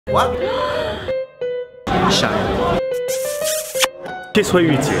What? Shy. Kiss Hui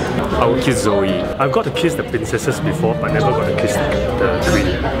Yujie. I will kiss Zoe. I've got to kiss the princesses before, but never got to kiss the queen.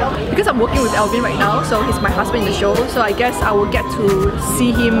 Because I'm working with Elvin right now, so he's my husband in the show. So I guess I will get to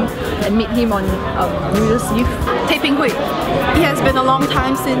see him and meet him on New Year's Eve. Taping Hui. It has been a long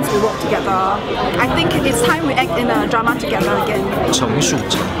time since we worked together. I think it's time we act in a drama together again.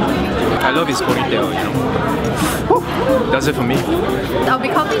 I love his ponytail, you know. That's it for me. I'll be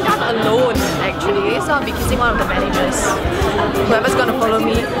counting down alone actually, so I'll be kissing one of the managers. Whoever's gonna follow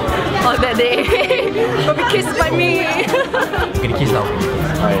me on that day will be kissed by me. You're gonna kiss now?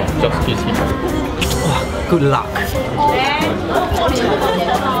 Oh yeah, just kiss him. Oh, good luck.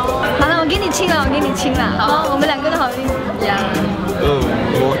 好了，我给你亲了，我给你亲了。好，我们两个都好运。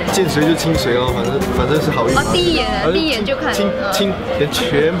我见谁就亲谁哦，反正是好运。哦，第一眼就看。亲，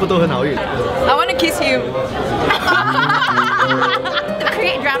全部都很好运。I want to kiss you. To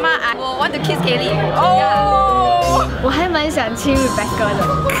create drama, I will want to kiss Kaylee. Oh. 我还蛮想亲 Rebecca 的。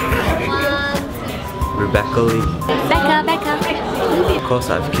Rebecca Lee. Becca. Of course,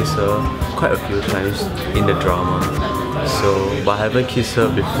 I've kissed her quite a few times in the drama. So, but I haven't kissed her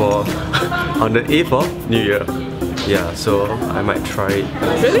before on the 8th of New Year. Yeah, so I might try it.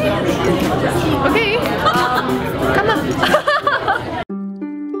 Really? Okay. Come on.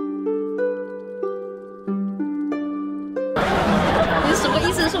 你什么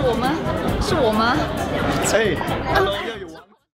意思？是我吗？是我吗？哎。